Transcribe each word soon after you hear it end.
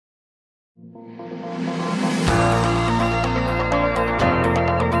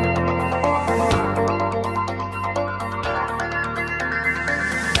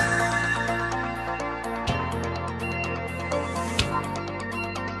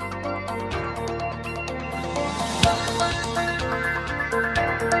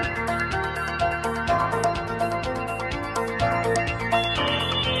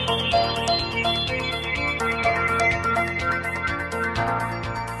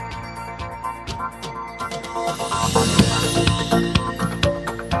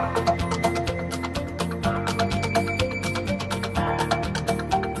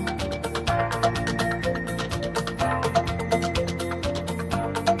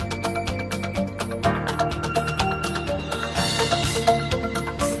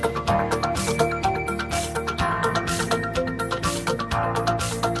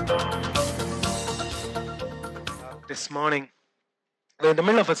This morning, we're in the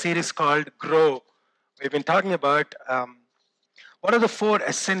middle of a series called Grow. We've been talking about what are the 4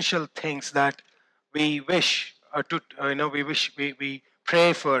 essential things that we wish we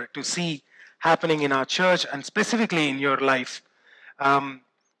pray for to see happening in our church and specifically in your life.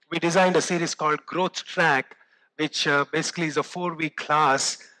 We designed a series called Growth Track, which basically is a 4-week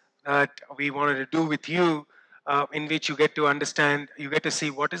class that we wanted to do with you, in which you get to understand, you get to see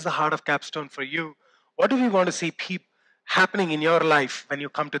what is the heart of Capstone for you. What do we want to see happening in your life when you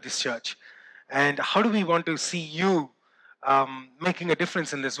come to this church? And how do we want to see you making a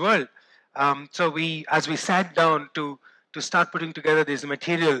difference in this world? So as we sat down to start putting together this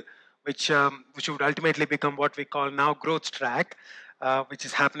material, which would ultimately become what we call now Growth Track, which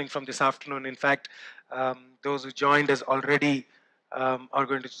is happening from this afternoon. In fact, those who joined us already are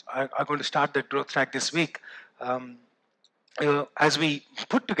going to start the Growth Track this week. As we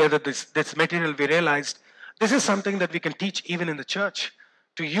put together this material, we realized this is something that we can teach even in the church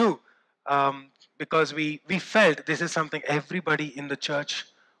to you, because we felt this is something everybody in the church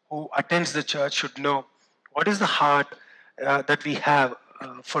who attends the church should know. What is the heart that we have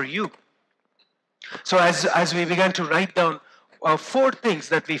for you? So as we began to write down 4 things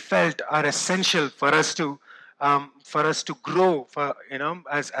that we felt are essential for us to grow,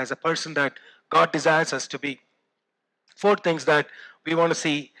 as a person that God desires us to be. 4 things that we want to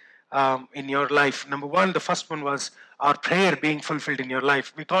see in your life. Number 1, the first one was our prayer being fulfilled in your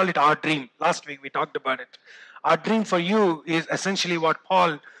life. We call it our dream. Last week we talked about it. Our dream for you is essentially what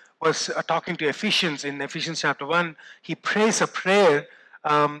Paul was talking to Ephesians in Ephesians chapter 1. He prays a prayer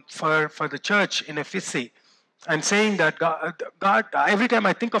for the church in Ephesus, and saying that God, every time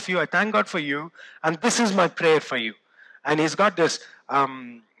I think of you, I thank God for you, and this is my prayer for you. And he's got this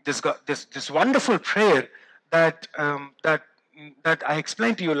wonderful prayer that I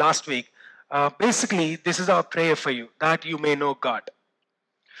explained to you last week. Basically, this is our prayer for you, that you may know God.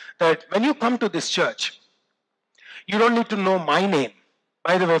 That when you come to this church, you don't need to know my name.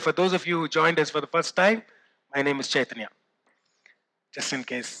 By the way, for those of you who joined us for the first time, my name is Chaitanya. Just in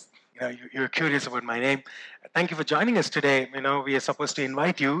case you're curious about my name. Thank you for joining us today. We are supposed to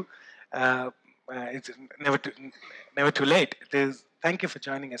invite you. It's never too late. Thank you for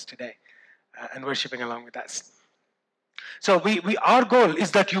joining us today and worshiping along with us. So our goal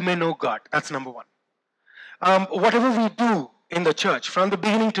is that you may know God. That's number 1. Whatever we do in the church, from the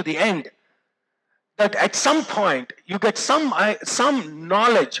beginning to the end, that at some point you get some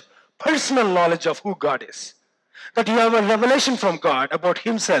knowledge, personal knowledge of who God is. That you have a revelation from God about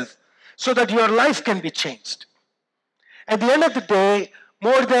Himself, so that your life can be changed. At the end of the day,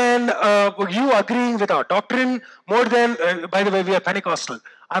 more than you agreeing with our doctrine, more than, by the way, we are Pentecostal.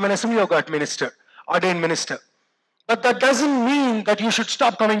 I'm an Assembly of God minister, ordained minister. But that doesn't mean that you should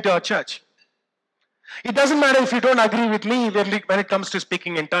stop coming to our church. It doesn't matter if you don't agree with me when it comes to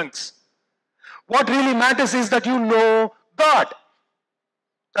speaking in tongues. What really matters is that you know God.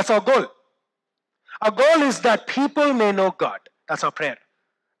 That's our goal. Our goal is that people may know God. That's our prayer.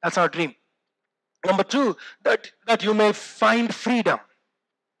 That's our dream. Number 2, that you may find freedom.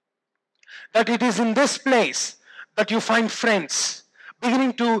 That it is in this place that you find friends,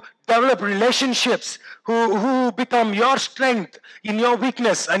 beginning to develop relationships who become your strength in your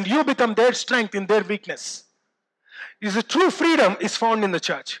weakness, and you become their strength in their weakness. The true freedom is found in the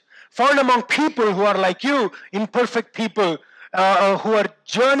church, found among people who are like you, imperfect people, who are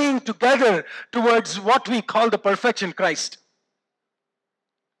journeying together towards what we call the perfection, Christ.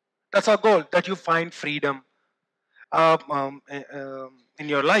 That's our goal, that you find freedom in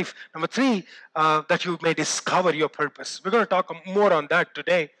your life. Number 3, that you may discover your purpose. We're going to talk more on that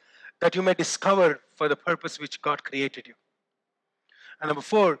today, that you may discover for the purpose which God created you. And number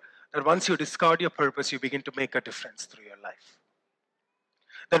 4, that once you discover your purpose, you begin to make a difference through your life.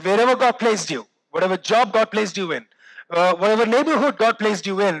 That wherever God placed you, whatever job God placed you in, whatever neighborhood God placed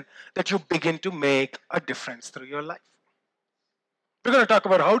you in, that you begin to make a difference through your life. We're going to talk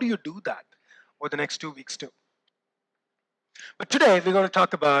about how do you do that over the next 2 weeks too. But today we're going to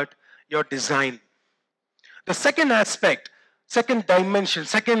talk about your design. The second aspect, second dimension,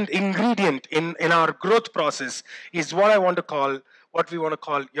 second ingredient in our growth process is what we want to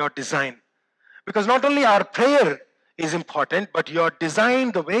call your design. Because not only our prayer is important, but your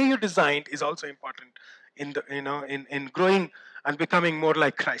design, the way you designed, is also important in growing and becoming more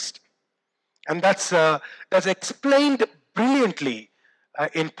like Christ. And that's explained brilliantly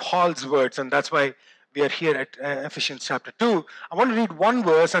in Paul's words, and that's why we are here at Ephesians chapter 2. I want to read one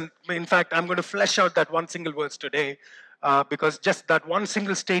verse, and in fact, I'm going to flesh out that one single verse today, because just that one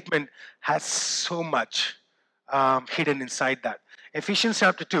single statement has so much hidden inside that. Ephesians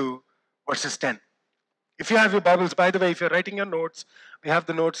chapter 2, verses 10. If you have your Bibles, by the way, if you're writing your notes, we have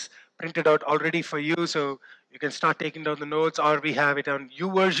the notes printed out already for you, so you can start taking down the notes, or we have it on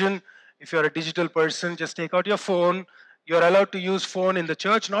YouVersion. If you're a digital person, just take out your phone. You're allowed to use phone in the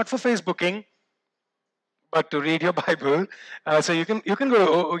church, not for Facebooking, but to read your Bible. So you can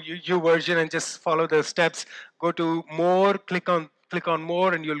go to YouVersion and just follow the steps. Go to more, click on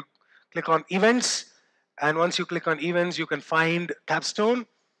more, and you'll click on events. And once you click on events, you can find Capstone.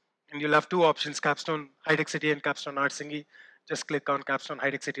 And you'll have two options, Capstone High Tech City and Capstone Artsingi. Just click on Capstone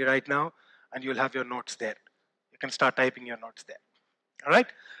High Tech City right now, and you'll have your notes there. You can start typing your notes there. All right?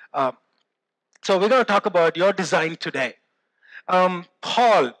 So we're going to talk about your design today.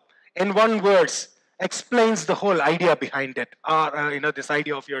 Paul, in one verse, explains the whole idea behind it, this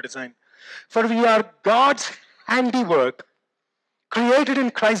idea of your design. For we are God's handiwork, created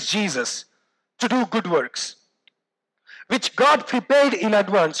in Christ Jesus to do good works, which God prepared in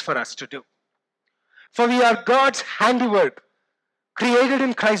advance for us to do. For we are God's handiwork, created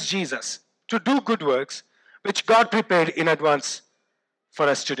in Christ Jesus to do good works, which God prepared in advance for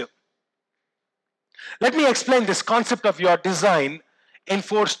us to do. Let me explain this concept of your design in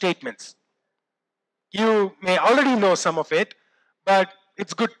 4 statements. You may already know some of it, but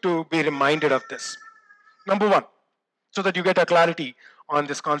it's good to be reminded of this. Number 1, so that you get a clarity on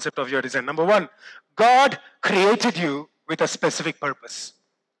this concept of your design. Number 1, God created you with a specific purpose.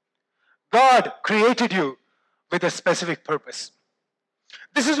 God created you with a specific purpose.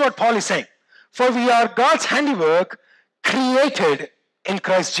 This is what Paul is saying. For we are God's handiwork, created in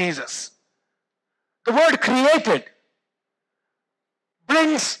Christ Jesus. The word created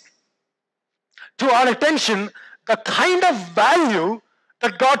brings to our attention the kind of value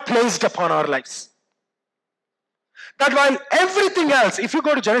that God placed upon our lives. That while everything else, if you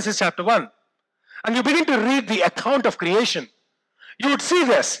go to Genesis chapter 1, and you begin to read the account of creation, you would see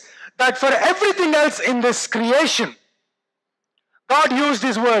this, that for everything else in this creation, God used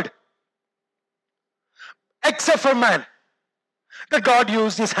His word. Except for man, that God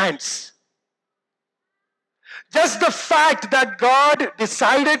used His hands. Just the fact that God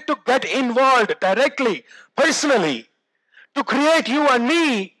decided to get involved directly, personally, to create you and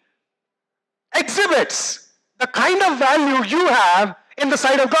me, exhibits the kind of value you have in the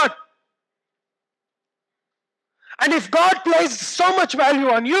sight of God. And if God placed so much value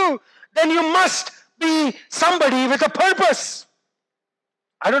on you, then you must be somebody with a purpose.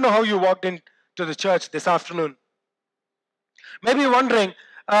 I don't know how you walked into the church this afternoon. Maybe you're wondering,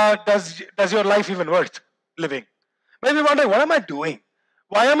 does your life even worth living? Maybe you're wondering, what am I doing?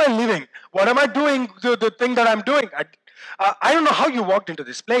 Why am I living? What am I doing, the thing that I'm doing? I don't know how you walked into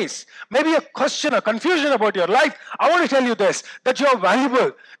this place. Maybe a question, a confusion about your life. I want to tell you this, that you are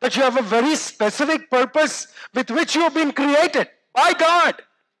valuable, that you have a very specific purpose with which you have been created by God.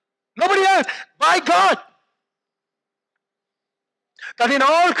 Nobody else, by God. That in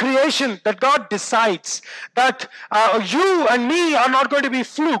all creation, that God decides that you and me are not going to be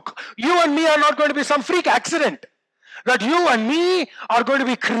fluke. You and me are not going to be some freak accident. That you and me are going to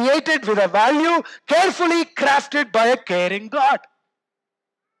be created with a value carefully crafted by a caring God.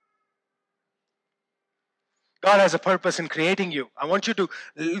 God has a purpose in creating you. I want you to,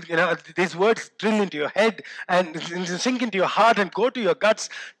 these words drill into your head and sink into your heart and go to your guts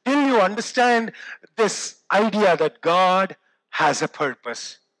till you understand this idea that God has a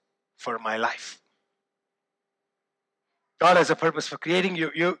purpose for my life. God has a purpose for creating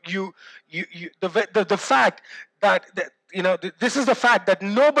you. The fact that this is the fact that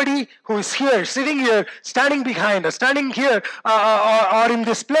nobody who is here, sitting here, standing behind, or standing here, or in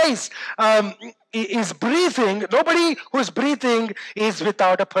this place, is breathing. Nobody who is breathing is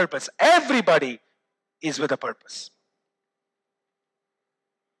without a purpose. Everybody is with a purpose.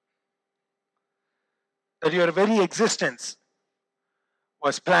 That your very existence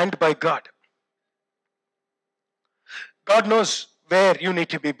was planned by God. God knows where you need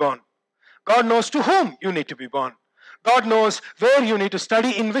to be born. God knows to whom you need to be born. God knows where you need to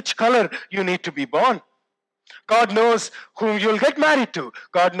study, in which color you need to be born. God knows whom you'll get married to.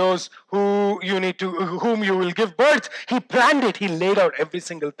 God knows whom you will give birth. He planned it. He laid out every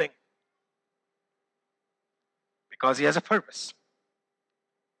single thing. Because He has a purpose.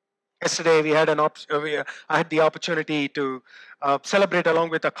 Yesterday, I had the opportunity to celebrate along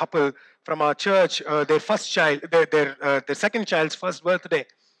with a couple from our church their second child's first birthday.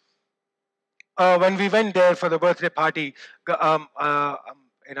 When we went there for the birthday party, God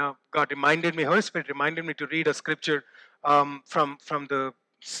reminded me, Holy Spirit reminded me to read a scripture from the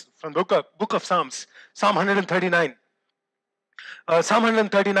book of Psalms, Psalm 139. Psalm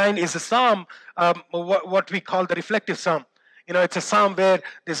 139 is a psalm, what we call the reflective psalm. It's a psalm where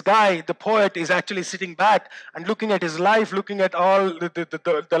this guy, the poet, is actually sitting back and looking at his life, looking at all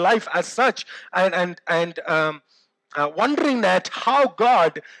the life as such, and wondering at how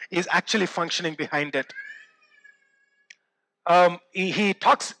God is actually functioning behind it. He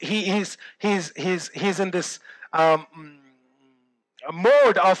talks. He's in this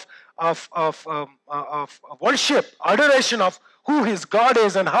mode of worship, adoration of who his God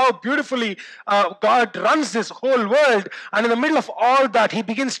is and how beautifully God runs this whole world. And in the middle of all that, he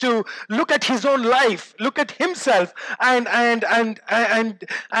begins to look at his own life, look at himself, and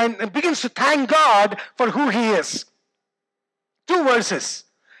begins to thank God for who He is. 2 verses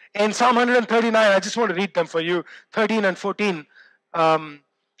in Psalm 139. I just want to read them for you, 13 and 14.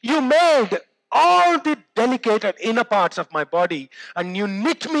 You made all the delicate and inner parts of my body, and you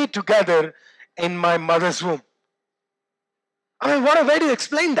knit me together in my mother's womb. I mean, what a way to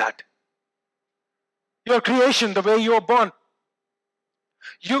explain that. Your creation, the way you were born.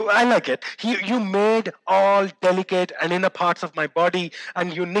 I like it. You made all delicate and inner parts of my body,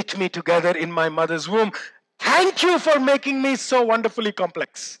 and you knit me together in my mother's womb. Thank you for making me so wonderfully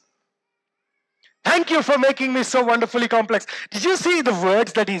complex. Thank you for making me so wonderfully complex. Did you see the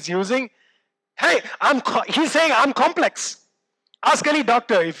words that he's using? Hey, he's saying I'm complex. Ask any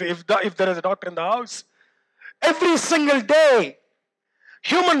doctor if there is a doctor in the house. Every single day,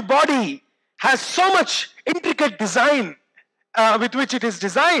 human body has so much intricate design with which it is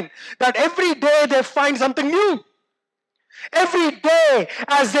designed that every day they find something new. Every day,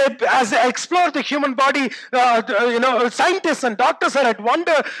 as they explore the human body, scientists and doctors are at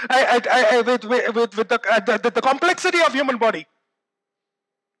wonder with the complexity of human body.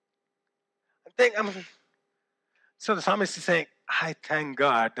 So the psalmist is saying, I thank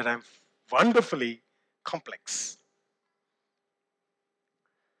God that I'm wonderfully complex.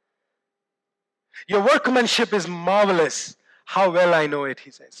 Your workmanship is marvelous. How well I know it,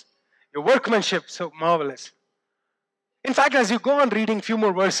 he says. Your workmanship, so marvelous. In fact, as you go on reading a few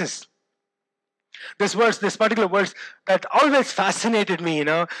more verses, this particular verse that always fascinated me,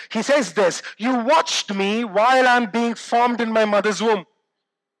 he says this, you watched me while I'm being formed in my mother's womb.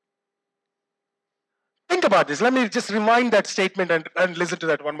 Think about this. Let me just rewind that statement and listen to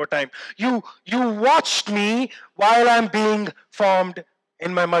that one more time. You watched me while I'm being formed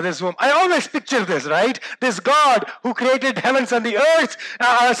in my mother's womb. I always picture this, right? This God who created heavens and the earth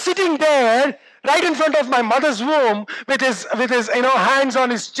sitting there right in front of my mother's womb with his hands on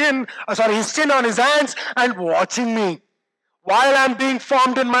his chin, his chin on his hands, and watching me while I'm being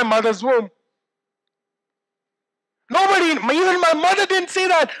formed in my mother's womb. Nobody, even my mother didn't see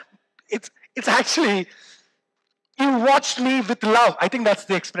that. It's actually, you watched me with love. I think that's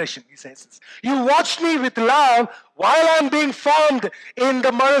the expression he says this. You watched me with love while I'm being formed in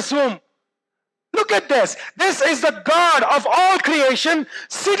the mother's womb. Look at this. This is the God of all creation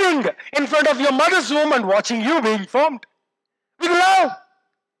sitting in front of your mother's womb and watching you being formed with love.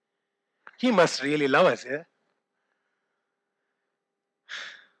 He must really love us, yeah?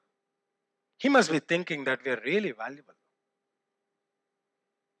 He must be thinking that we are really valuable.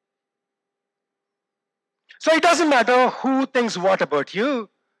 So it doesn't matter who thinks what about you.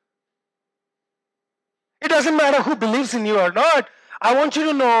 It doesn't matter who believes in you or not. I want you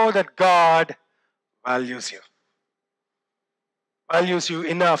to know that God values you. Values you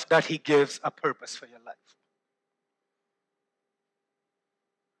enough that He gives a purpose for your life.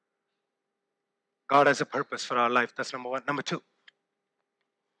 God has a purpose for our life. That's number one. Number two,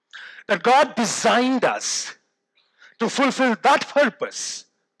 that God designed us to fulfill that purpose,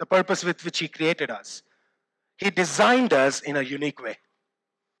 the purpose with which He created us. He designed us in a unique way.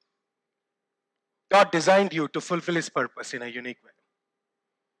 God designed you to fulfill His purpose in a unique way.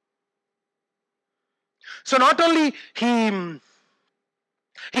 So not only He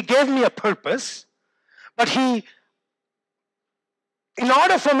gave me a purpose, but He in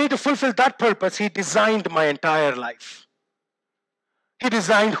order for me to fulfill that purpose, He designed my entire life. He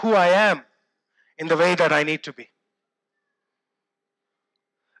designed who I am in the way that I need to be.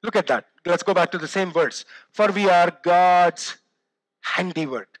 Look at that. Let's go back to the same verse. For we are God's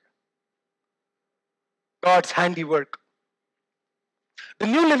handiwork. God's handiwork. The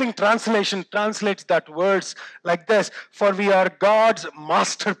New Living Translation translates that words like this: for we are God's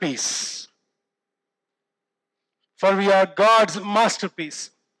masterpiece. For we are God's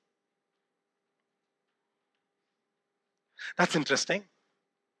masterpiece. That's interesting.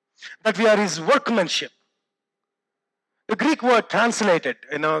 That we are His workmanship. The Greek word translated,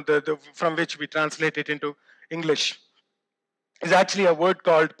 from which we translate it into English, is actually a word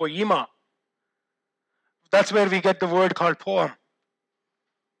called poema. That's where we get the word called poem.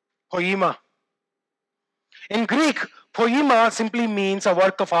 Poema. In Greek, poema simply means a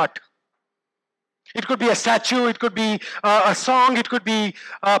work of art. It could be a statue, it could be a song, it could be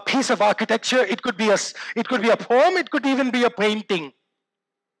a piece of architecture, it could be a poem, it could even be a painting.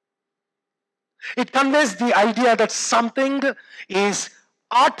 It conveys the idea that something is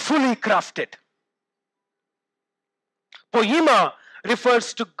artfully crafted. Poema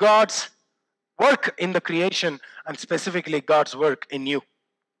refers to God's work in the creation, and specifically God's work in you.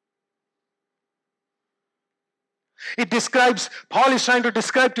 Paul is trying to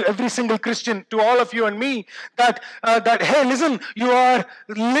describe to every single Christian, to all of you and me, that hey, listen, you are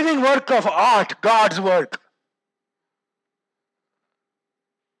living work of art, God's work.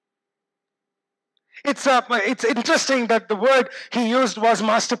 It's interesting that the word he used was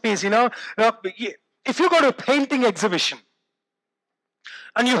masterpiece. If you go to a painting exhibition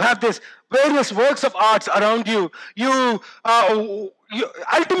and you have this various works of arts around you,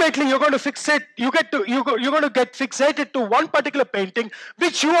 ultimately you're going to fixate. You're going to get fixated to one particular painting,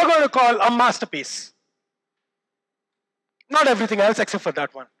 which you are going to call a masterpiece. Not everything else except for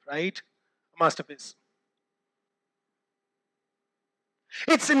that one, right? A masterpiece.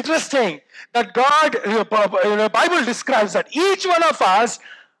 It's interesting that the Bible describes that each one of us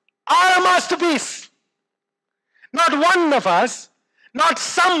are a masterpiece. Not one of us, not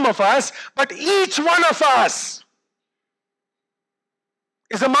some of us, but each one of us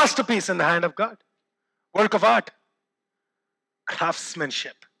is a masterpiece in the hand of God. Work of art.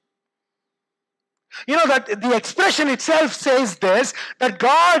 Craftsmanship. That the expression itself says this, that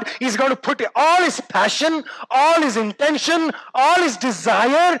God is going to put all His passion, all His intention, all His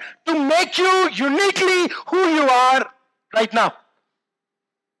desire to make you uniquely who you are right now.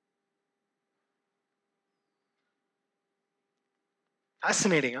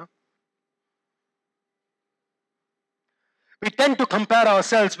 Fascinating, huh? We tend to compare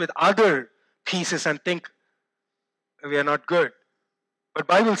ourselves with other pieces and think we are not good. But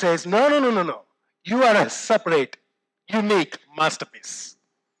Bible says, no. You are a separate, unique masterpiece.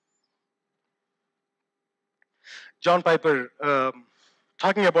 John Piper,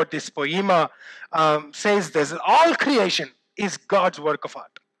 talking about this poema, says this: all creation is God's work of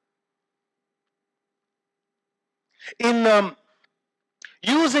art. In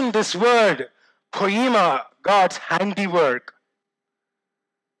using this word, poema, God's handiwork,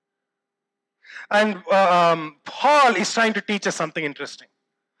 and Paul is trying to teach us something interesting.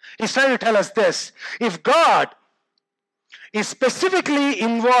 He's trying to tell us this: if God is specifically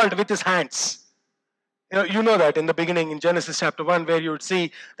involved with His hands, you know that in the beginning in Genesis chapter 1, where you would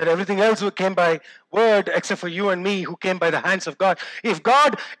see that everything else came by word except for you and me, who came by the hands of God. If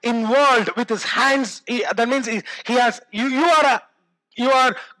God involved with His hands, that means He has you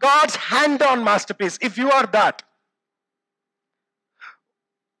are God's hand-on masterpiece. If you are that,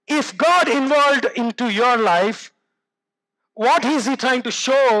 if God involved into your life, what is He trying to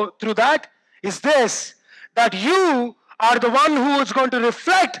show through that is this: that you are the one who is going to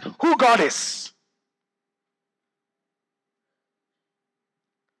reflect who God is.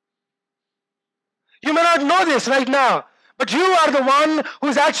 You may not know this right now, but you are the one who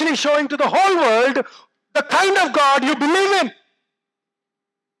is actually showing to the whole world the kind of God you believe in.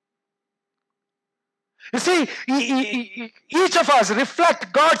 You see, each of us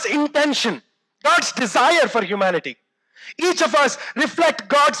reflect God's intention, God's desire for humanity. Each of us reflect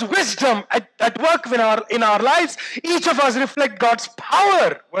God's wisdom at work in our lives. Each of us reflect God's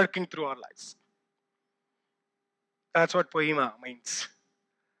power working through our lives. That's what poema means.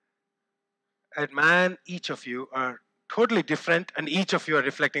 And man, each of you are totally different, and each of you are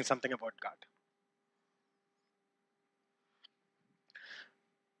reflecting something about God.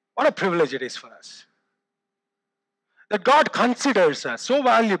 What a privilege it is for us that God considers us so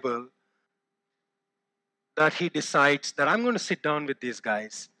valuable that He decides that I'm going to sit down with these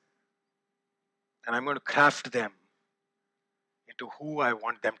guys and I'm going to craft them into who I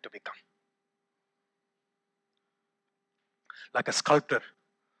want them to become. Like a sculptor,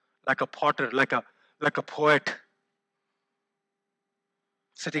 like a potter, like a poet,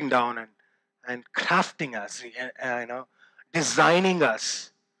 sitting down and crafting us, designing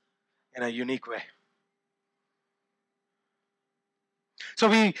us in a unique way.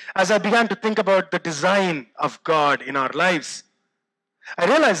 So as I began to think about the design of God in our lives, I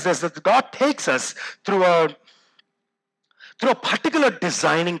realized this, that God takes us through a particular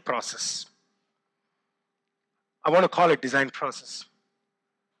designing process. I want to call it design process,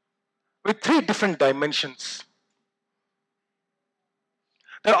 with 3 different dimensions.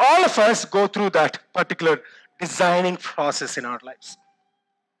 That all of us go through that particular designing process in our lives.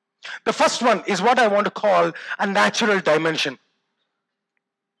 The first one is what I want to call a natural dimension.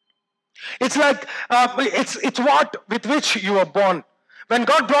 It's like, it's what with which you were born. When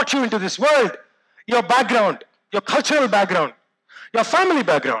God brought you into this world, your background, your cultural background, your family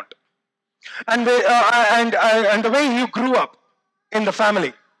background, and the way you grew up in the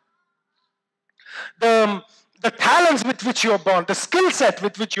family, the talents with which you are born, the skill set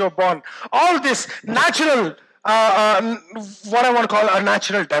with which you are born, all this natural, what I want to call a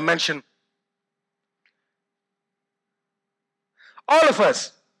natural dimension. All of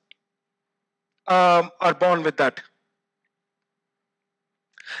us are born with that.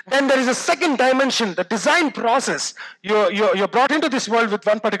 Then there is a second dimension, the design process. You're brought into this world with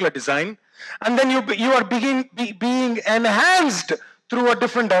one particular design, and then you are being enhanced through a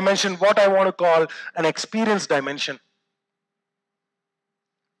different dimension, what I want to call an experience dimension.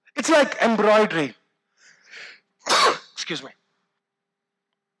 It's like embroidery. Excuse me.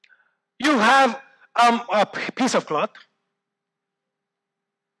 You have a piece of cloth,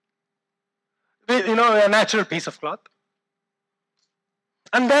 a natural piece of cloth.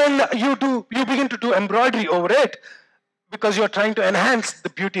 And then you begin to do embroidery over it because you're trying to enhance the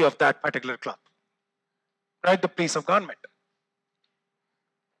beauty of that particular cloth, right? The piece of garment.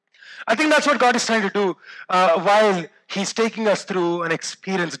 I think that's what God is trying to do while He's taking us through an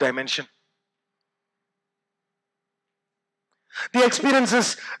experience dimension. The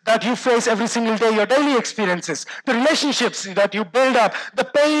experiences that you face every single day, your daily experiences, the relationships that you build up, the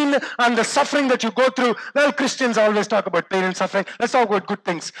pain and the suffering that you go through. Well, Christians always talk about pain and suffering. Let's talk about good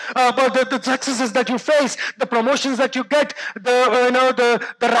things. But the successes that you face, the promotions that you get, the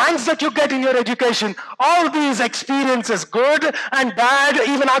ranks that you get in your education, all these experiences, good and bad,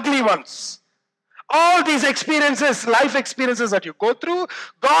 even ugly ones. All these experiences, life experiences that you go through,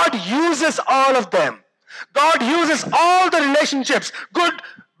 God uses all of them. God uses all the relationships, good,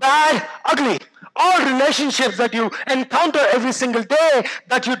 bad, ugly, all relationships that you encounter every single day,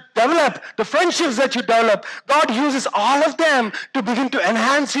 that you develop, the friendships that you develop, God uses all of them to begin to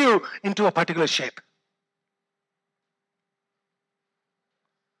enhance you into a particular shape.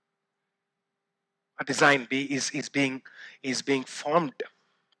 A design is being formed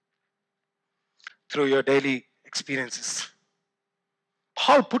through your daily experiences.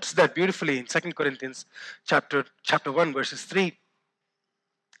 Paul puts that beautifully in 2 Corinthians chapter 1, verses 3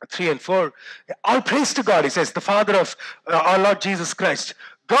 and 4. All praise to God, he says, the Father of our Lord Jesus Christ.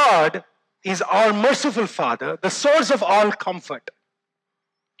 God is our merciful Father, the source of all comfort.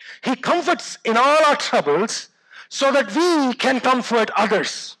 He comforts in all our troubles so that we can comfort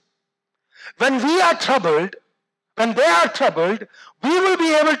others. When they are troubled, we will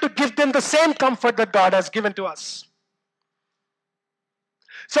be able to give them the same comfort that God has given to us.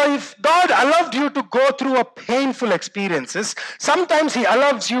 So if God allowed you to go through a painful experiences, sometimes He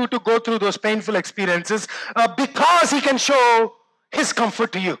allows you to go through those painful experiences because He can show His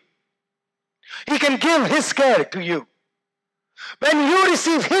comfort to you. He can give His care to you. When you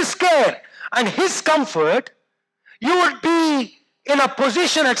receive His care and His comfort, you would be in a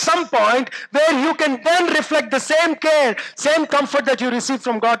position at some point where you can then reflect the same care, same comfort that you receive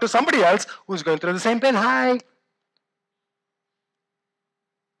from God to somebody else who's going through the same pain. Hi.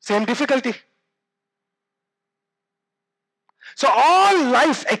 Same difficulty. So all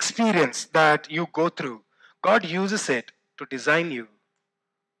life experience that you go through, God uses it to design you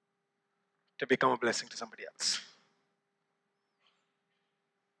to become a blessing to somebody else.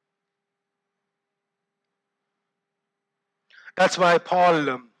 That's why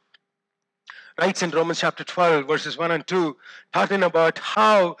Paul writes in Romans chapter 12, verses 1 and 2, talking about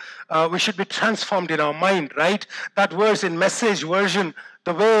how we should be transformed in our mind, right? That verse in Message version,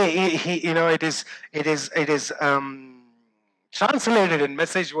 the way it is translated in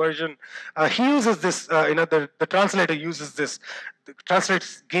Message version, he uses this, the translator uses this,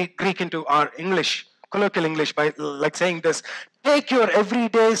 translates Greek into our English, colloquial English, by like saying this: take your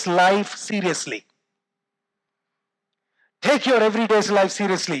everyday's life seriously. Take your everyday life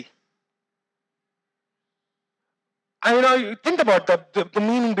seriously. And you think about the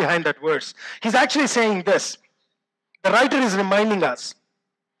meaning behind that verse. He's actually saying this. The writer is reminding us,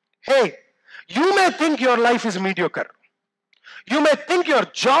 hey, you may think your life is mediocre. You may think your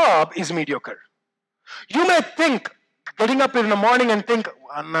job is mediocre. You may think getting up in the morning and think,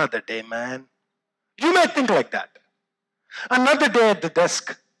 another day, man. You may think like that. Another day at the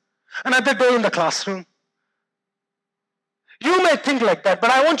desk. Another day in the classroom. You may think like that,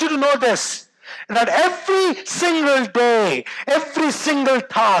 but I want you to know this, that every single day, every single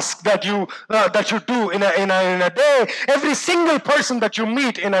task that you do in a day, every single person that you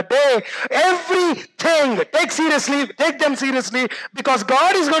meet in a day, everything, take them seriously, because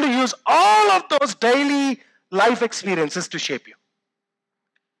God is going to use all of those daily life experiences to shape you.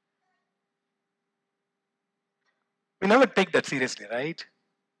 We never take that seriously, right?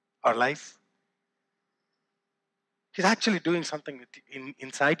 Our life. He's actually doing something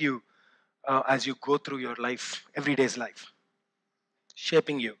inside you as you go through your life, everyday's life,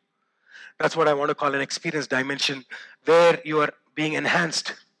 shaping you. That's what I want to call an experience dimension, where you are being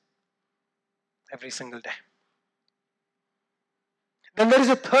enhanced every single day. Then there is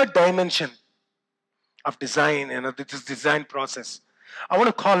a third dimension of design, this design process. I want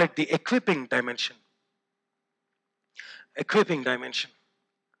to call it the equipping dimension. Equipping dimension.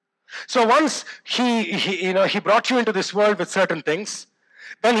 So once he brought you into this world with certain things,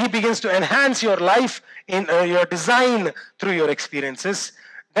 then he begins to enhance your life in your design through your experiences.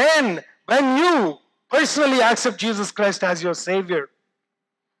 Then when you personally accept Jesus Christ as your Savior,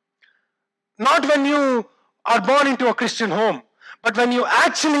 not when you are born into a Christian home, but when you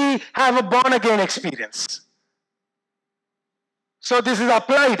actually have a born again experience. So this is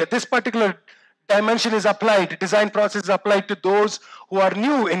applied, this particular dimension is applied, design process is applied to those who are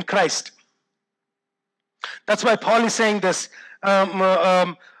new in Christ. That's why Paul is saying this,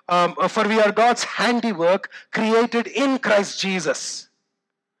 for we are God's handiwork, created in Christ Jesus.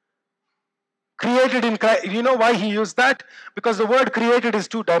 Created in Christ. You know why he used that? Because the word created is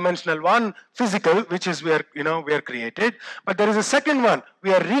two-dimensional. One, physical, which is we are created. But there is a second one,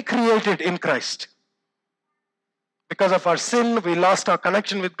 we are recreated in Christ. Because of our sin, we lost our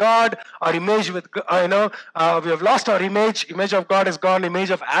connection with God, our image with, we have lost our image. Image of God is gone, image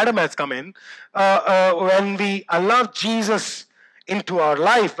of Adam has come in. When we allow Jesus into our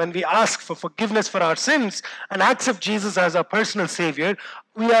life, when we ask for forgiveness for our sins and accept Jesus as our personal Savior,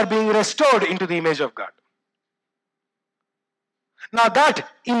 we are being restored into the image of God. Now that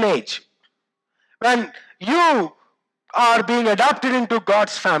image, when you are being adopted into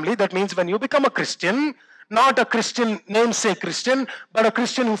God's family, that means when you become a Christian, not a Christian, namesake Christian, but a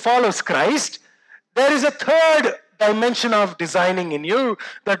Christian who follows Christ, there is a third dimension of designing in you,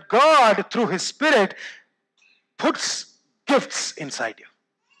 that God, through His Spirit, puts gifts inside you.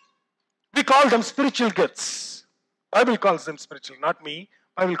 We call them spiritual gifts. Bible calls them spiritual, not me.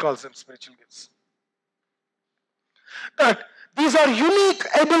 Bible calls them spiritual gifts. That these are unique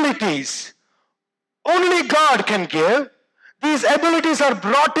abilities only God can give. These abilities are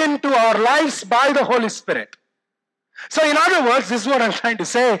brought into our lives by the Holy Spirit. So in other words, this is what I'm trying to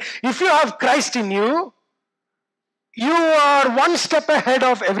say. If you have Christ in you, you are one step ahead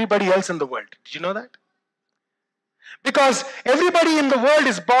of everybody else in the world. Did you know that? Because everybody in the world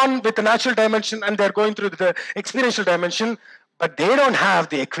is born with the natural dimension and they're going through the experiential dimension, but they don't have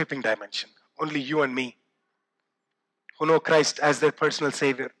the equipping dimension. Only you and me, who know Christ as their personal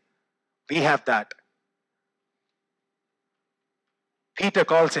Savior. We have that. Peter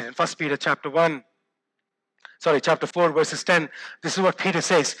calls it in 1 Peter chapter 4 verses 10. This is what Peter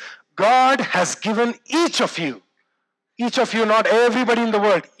says. God has given each of you, not everybody in the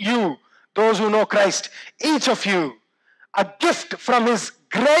world, you, those who know Christ, each of you, a gift from His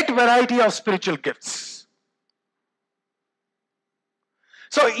great variety of spiritual gifts.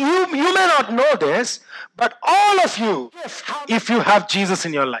 So you may not know this, but all of you, if you have Jesus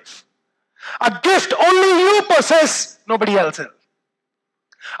in your life, a gift only you possess, nobody else will.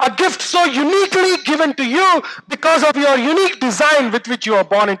 A gift so uniquely given to you because of your unique design with which you are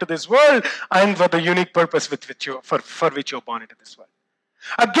born into this world and for the unique purpose with which for which you are born into this world.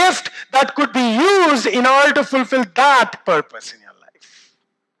 A gift that could be used in order to fulfill that purpose in your life.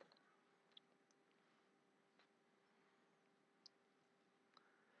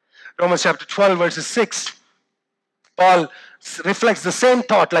 Romans chapter 12 verses 6. Paul reflects the same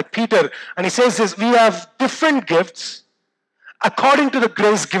thought like Peter, and he says this, we have different gifts according to the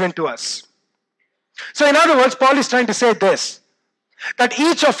grace given to us. So in other words, Paul is trying to say this, that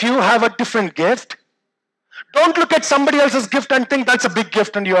each of you have a different gift. Don't look at somebody else's gift and think that's a big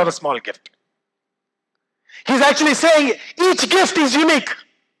gift and you have a small gift. He's actually saying each gift is unique.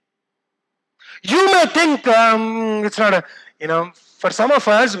 You may think it's not for some of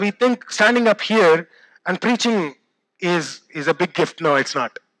us, we think standing up here and preaching is a big gift. No, it's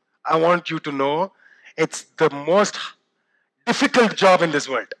not. I want you to know it's the most difficult job in this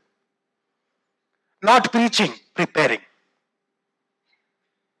world. Not preaching, preparing.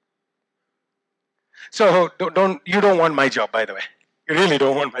 So you don't want my job, by the way. You really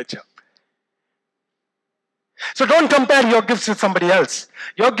don't want my job. So don't compare your gifts with somebody else.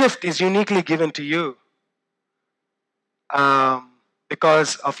 Your gift is uniquely given to you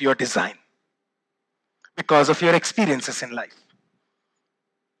because of your design, because of your experiences in life.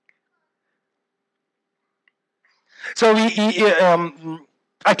 So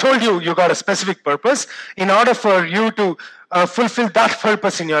I told you, you got a specific purpose. In order for you to fulfill that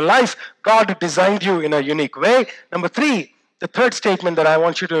purpose in your life, God designed you in a unique way. Number 3, the third statement that I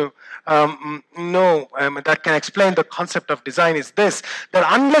want you to know that can explain the concept of design is this, that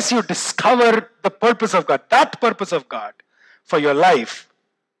unless you discover the purpose of God, that purpose of God for your life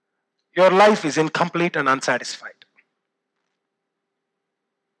is incomplete and unsatisfied.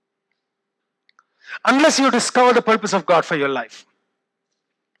 Unless you discover the purpose of God for your life,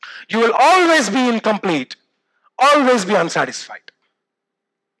 you will always be incomplete, always be unsatisfied.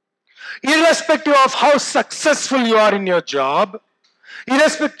 Irrespective of how successful you are in your job,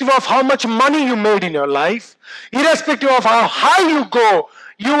 irrespective of how much money you made in your life, irrespective of how high you go,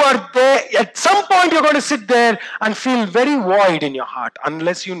 you are there. At some point you're going to sit there and feel very void in your heart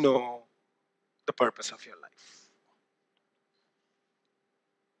unless you know the purpose of your life.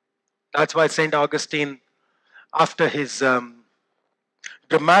 That's why St. Augustine, after his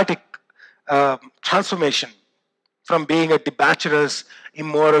dramatic transformation from being a debaucherous,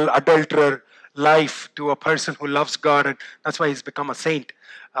 immoral, adulterer life to a person who loves God, and that's why he's become a saint.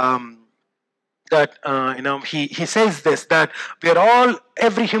 He says this, that we are all,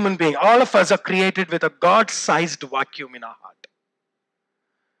 every human being, all of us are created with a God-sized vacuum in our heart.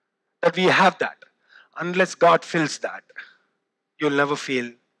 That we have that. Unless God fills that, you'll never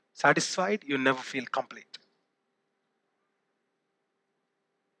feel satisfied, you'll never feel complete.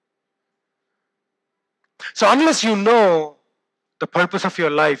 So unless you know the purpose of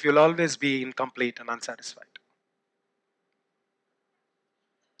your life, you'll always be incomplete and unsatisfied.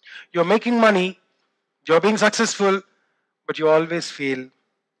 You're making money, you're being successful, but you always feel.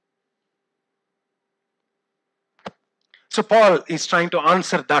 So Paul is trying to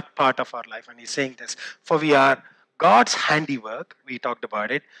answer that part of our life, and he's saying this, for we are God's handiwork, we talked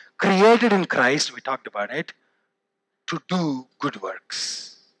about it, created in Christ, we talked about it, to do good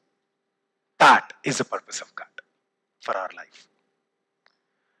works. That is the purpose of God for our life.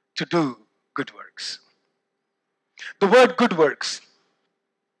 To do good works. The word good works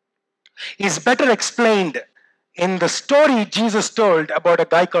is better explained in the story Jesus told about a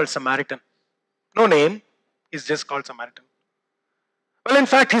guy called Samaritan. No name, he's just called Samaritan. Well, in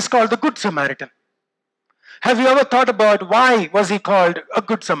fact, he's called the Good Samaritan. Have you ever thought about why was he called a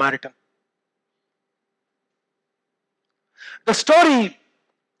Good Samaritan? The story,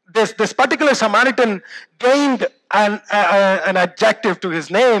 this particular Samaritan gained an adjective to his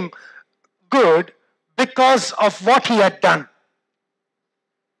name, good, because of what he had done.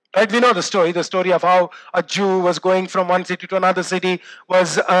 Right? We know the story of how a Jew was going from one city to another city,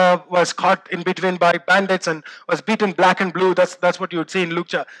 was caught in between by bandits and was beaten black and blue. That's what you would see in Luke.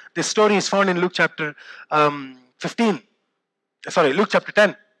 This story is found in Luke chapter 15. Sorry, Luke chapter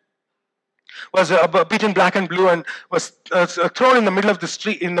 10. Was beaten black and blue and was thrown in the middle of the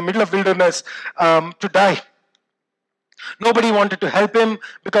street, in the middle of wilderness, to die. Nobody wanted to help him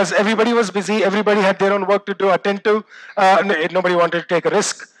because everybody was busy. Everybody had their own work to attend to. Nobody wanted to take a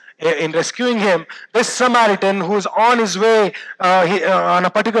risk in rescuing him. This Samaritan, who's on his way on a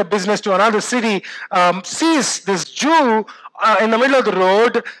particular business to another city, sees this Jew in the middle of the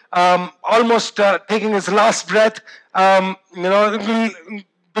road, almost taking his last breath,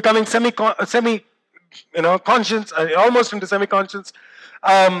 becoming conscious, almost into semi-conscious,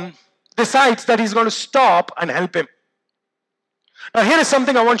 decides that he's going to stop and help him. Now here is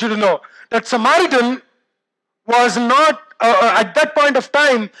something I want you to know, that Samaritan was not, at that point of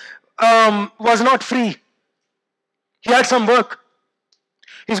time, was not free. He had some work.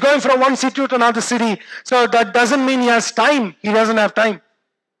 He's going from one city to another city, so that doesn't mean he has time. He doesn't have time.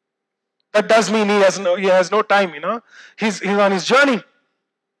 That does mean he has no time, He's on his journey.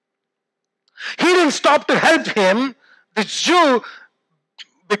 He didn't stop to help him, this Jew,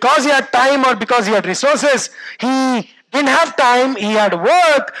 because he had time or because he had resources. He didn't have time, he had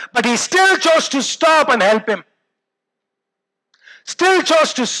work, but he still chose to stop and help him. still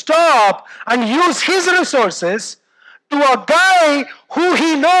chose to stop and use his resources to a guy who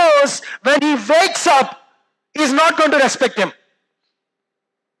he knows when he wakes up is not going to respect him.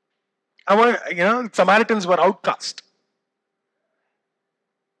 Samaritans were outcast.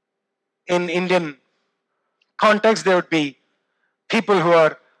 In Indian context, there would be people who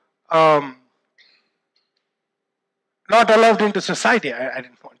are not allowed into society. I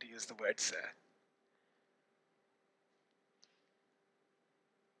didn't want to use the words.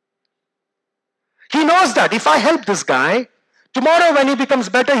 He knows that if I help this guy, tomorrow when he becomes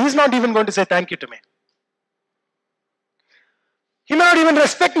better, he's not even going to say thank you to me. He may not even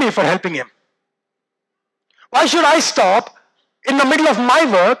respect me for helping him. Why should I stop in the middle of my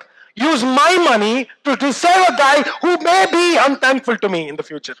work, use my money to save a guy who may be unthankful to me in the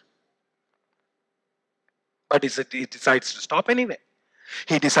future? But he decides to stop anyway.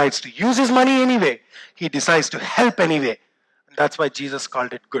 He decides to use his money anyway. He decides to help anyway. And that's why Jesus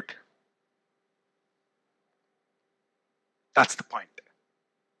called it good. That's the point.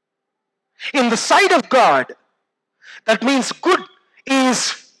 In the sight of God, that means good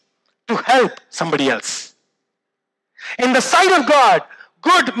is to help somebody else. In the sight of God,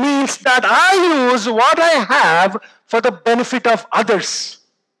 good means that I use what I have for the benefit of others.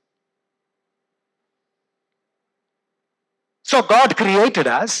 So God created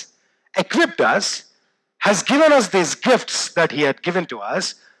us, equipped us, has given us these gifts that He had given to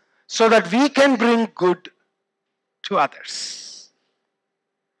us so that we can bring good to others.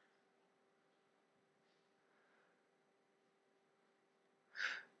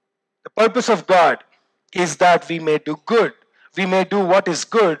 The purpose of God is that we may do good. We may do what is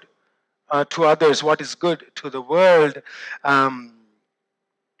good to others, what is good to the world.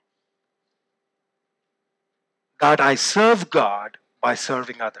 That I serve God by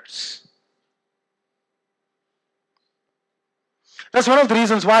serving others. That's one of the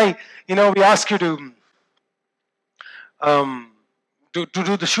reasons why, we ask you to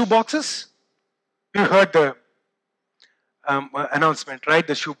do the shoe boxes. You heard the announcement, right?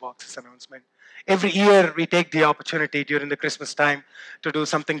 The shoe boxes announcement. Every year we take the opportunity during the Christmas time to do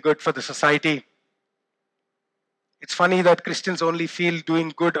something good for the society. It's funny that Christians only feel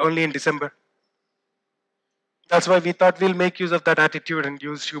doing good only in December. That's why we thought we'll make use of that attitude and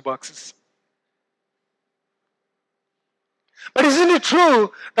use shoe boxes. But isn't it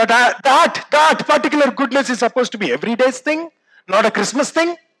true that that particular goodness is supposed to be every day's thing, not a Christmas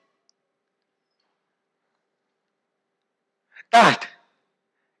thing? That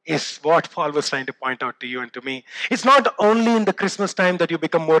is what Paul was trying to point out to you and to me. It's not only in the Christmas time that you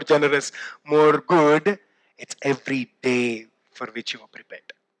become more generous, more good. It's every day for which you are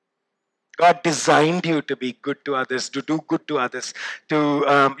prepared. God designed you to be good to others, to do good to others,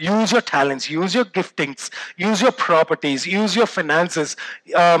 to use your talents, use your giftings, use your properties, use your finances,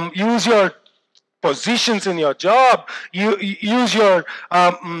 use your positions in your job, use your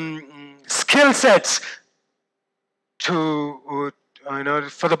skill sets to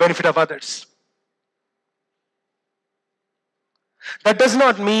for the benefit of others. That does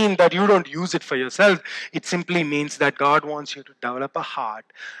not mean that you don't use it for yourself. It simply means that God wants you to develop a heart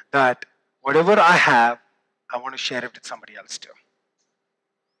that whatever I have, I want to share it with somebody else too,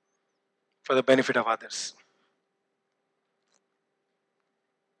 for the benefit of others.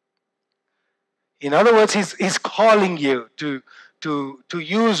 In other words, He's calling you to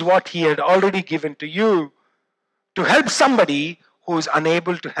use what He had already given to you to help somebody who is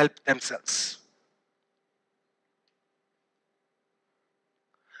unable to help themselves.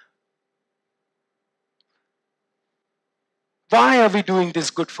 Why are we doing this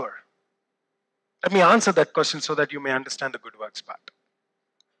good for? Let me answer that question so that you may understand the good works part.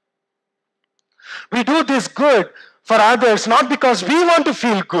 We do this good for others not because we want to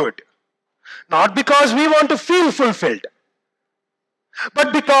feel good, not because we want to feel fulfilled,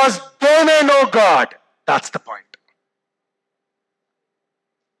 but because they may know God. That's the point.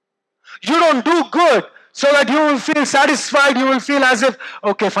 You don't do good so that you will feel satisfied, you will feel as if,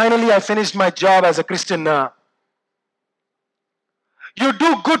 okay, finally I finished my job as a Christian now. You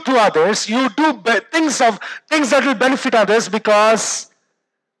do good to others, you do things that will benefit others because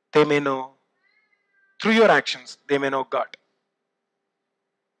they may know, through your actions, they may know God.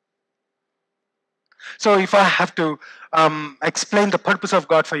 So if I have to explain the purpose of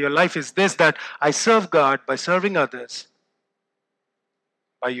God for your life is this, that I serve God by serving others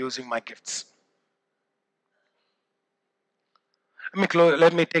by using my gifts.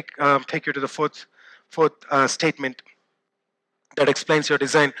 Let me take you to the fourth statement that explains your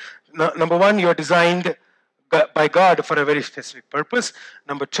design. Number one, you're designed by God for a very specific purpose.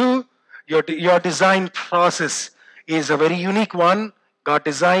 Number two, your design process He is a very unique one. God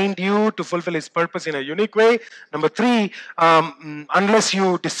designed you to fulfill His purpose in a unique way. Number three, unless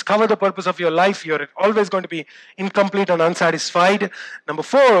you discover the purpose of your life, you're always going to be incomplete and unsatisfied. Number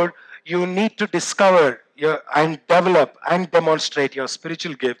four, you need to discover and develop and demonstrate your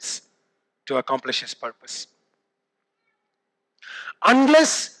spiritual gifts to accomplish His purpose.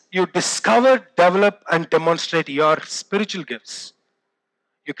 Unless you discover, develop, and demonstrate your spiritual gifts,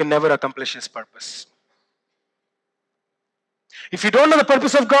 you can never accomplish His purpose. If you don't know the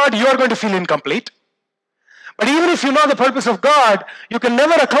purpose of God, you are going to feel incomplete. But even if you know the purpose of God, you can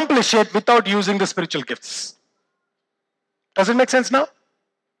never accomplish it without using the spiritual gifts. Does it make sense now?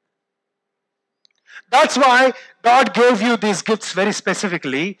 That's why God gave you these gifts very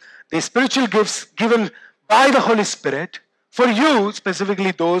specifically, these spiritual gifts given by the Holy Spirit, for you,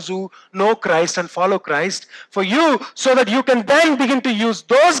 specifically those who know Christ and follow Christ, for you, so that you can then begin to use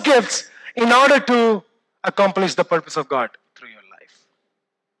those gifts in order to accomplish the purpose of God through your life.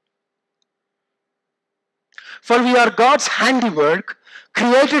 For we are God's handiwork,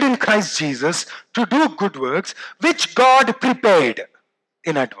 created in Christ Jesus to do good works, which God prepared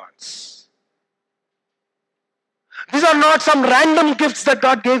in advance. These are not some random gifts that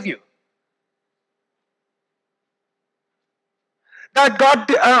God gave you. That God,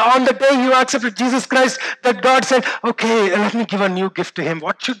 on the day you accepted Jesus Christ, that God said, okay, let me give a new gift to him.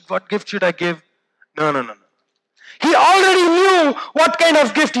 What gift should I give? No. He already knew what kind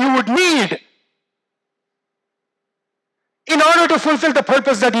of gift you would need in order to fulfill the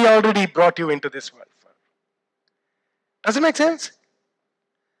purpose that He already brought you into this world for. Does it make sense?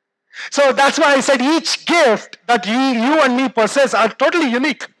 So that's why I said each gift that you and me possess are totally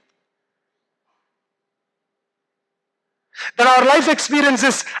unique. That our life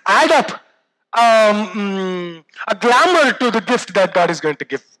experiences add up a glamour to the gift that God is going to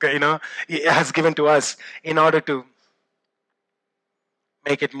give, has given to us in order to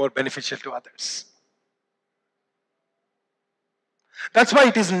make it more beneficial to others. That's why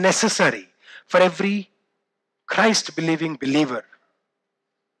it is necessary for every Christ-believing believer,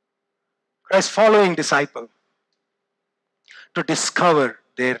 Christ-following disciple, to discover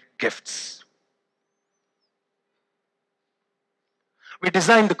their gifts. We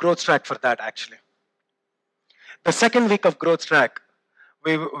designed the growth track for that, actually. The second week of growth track,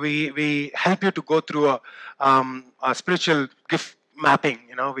 we help you to go through a spiritual gift mapping.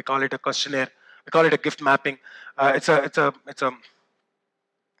 We call it a questionnaire. We call it a gift mapping. It's a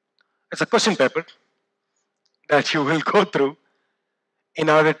question paper that you will go through in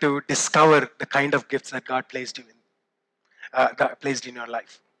order to discover the kind of gifts that God placed in your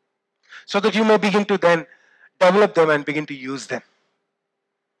life, so that you may begin to then develop them and begin to use them.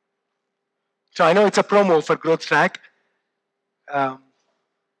 So I know it's a promo for Growth Track.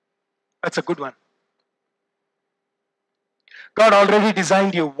 That's a good one. God already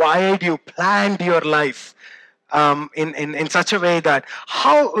designed you, wired you, planned your life in such a way that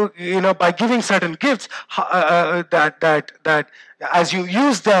by giving certain gifts, that as you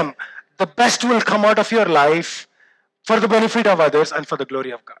use them, the best will come out of your life for the benefit of others and for the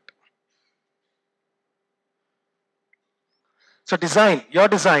glory of God. So your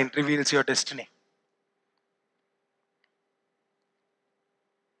design reveals your destiny.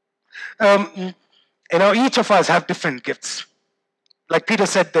 Each of us have different gifts. Like Peter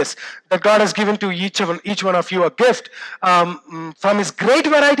said this, that God has given to each one of you a gift from His great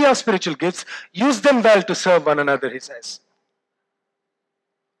variety of spiritual gifts. Use them well to serve one another, he says.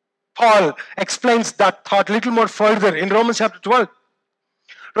 Paul explains that thought a little more further in Romans chapter 12.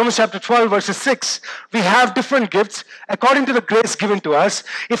 Romans chapter 12 verses 6. We have different gifts according to the grace given to us.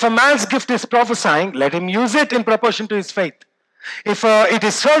 If a man's gift is prophesying, let him use it in proportion to his faith. If it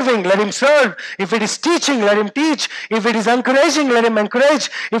is serving, let him serve. If it is teaching, let him teach. If it is encouraging, let him encourage.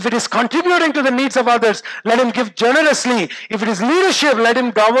 If it is contributing to the needs of others, let him give generously. If it is leadership, let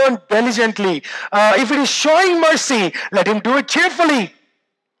him govern diligently. If it is showing mercy, let him do it cheerfully.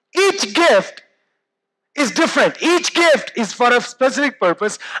 Each gift is different. Each gift is for a specific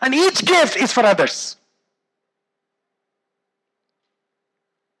purpose, and each gift is for others.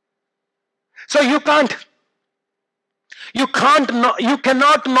 So you cannot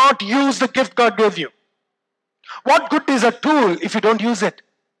not use the gift God gave you. What good is a tool if you don't use it?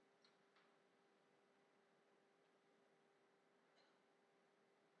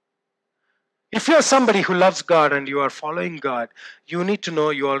 If you're somebody who loves God and you are following God, you need to know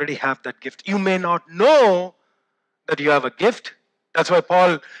you already have that gift. You may not know that you have a gift. That's why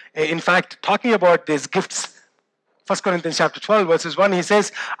Paul, in fact, talking about these gifts, 1 Corinthians chapter 12, verses 1, he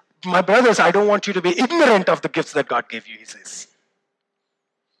says, my brothers, I don't want you to be ignorant of the gifts that God gave you, he says.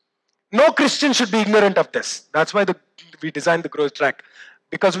 No Christian should be ignorant of this. That's why we designed the growth track.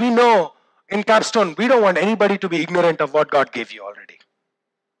 Because we know in Capstone, we don't want anybody to be ignorant of what God gave you already.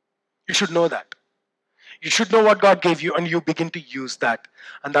 You should know that. You should know what God gave you and you begin to use that.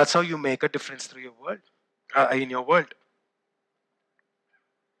 And that's how you make a difference through your world, in your world.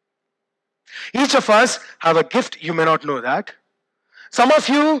 Each of us have a gift. You may not know that. Some of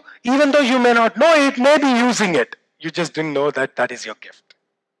you, even though you may not know it, may be using it. You just didn't know that that is your gift.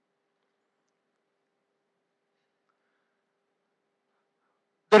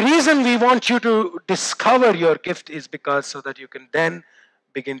 The reason we want you to discover your gift is because so that you can then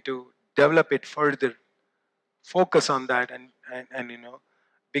begin to develop it further, focus on that, and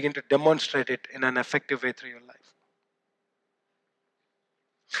begin to demonstrate it in an effective way through your life.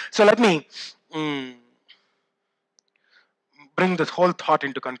 So let me bring this whole thought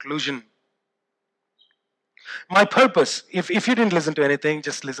into conclusion. My purpose, if you didn't listen to anything,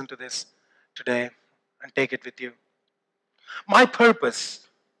 just listen to this today and take it with you. My purpose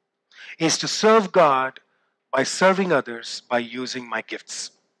is to serve God by serving others by using my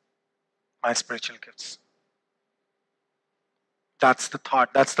gifts, my spiritual gifts. That's the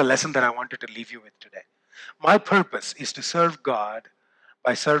thought, that's the lesson that I wanted to leave you with today. My purpose is to serve God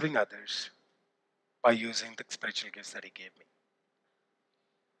by serving others by using the spiritual gifts that He gave me.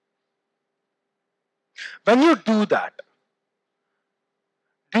 When you do that,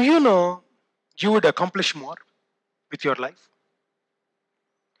 do you know you would accomplish more with your life?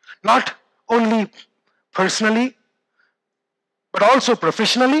 Not only personally, but also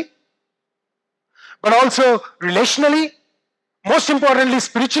professionally, but also relationally, most importantly,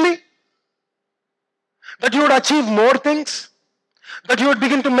 spiritually. That you would achieve more things, that you would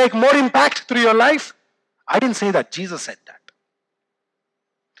begin to make more impact through your life. I didn't say that, Jesus said that.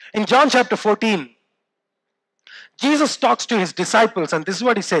 In John chapter 14, Jesus talks to His disciples, and this is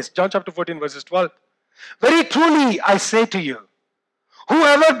what He says, John chapter 14, verses 12. Very truly, I say to you,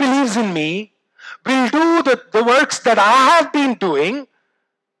 whoever believes in me will do the works that I have been doing,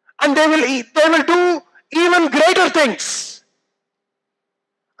 and they will do even greater things.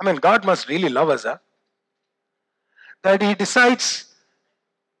 I mean, God must really love us, huh? That He decides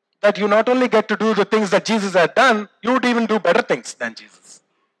that you not only get to do the things that Jesus had done, you would even do better things than Jesus.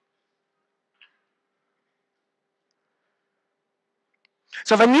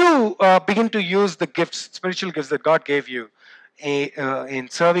 So when you begin to use the gifts, spiritual gifts that God gave you in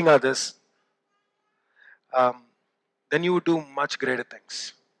serving others, then you would do much greater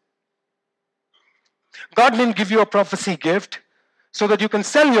things. God didn't give you a prophecy gift so that you can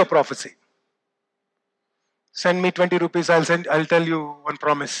sell your prophecy. Send me 20 rupees, I'll tell you one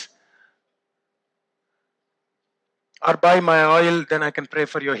promise. Or buy my oil, then I can pray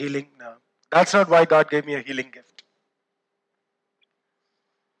for your healing. No. That's not why God gave me a healing gift.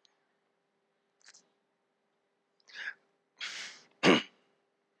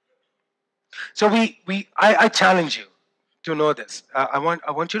 So I challenge you to know this. I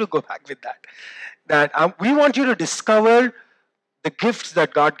want you to go back with that. That we want you to discover the gifts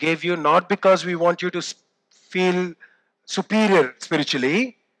that God gave you, not because we want you to feel superior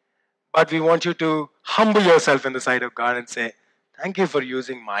spiritually, but we want you to humble yourself in the sight of God and say, thank you for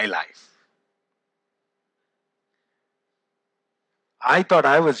using my life. I thought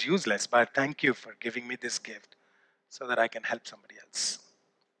I was useless, but thank you for giving me this gift so that I can help somebody else.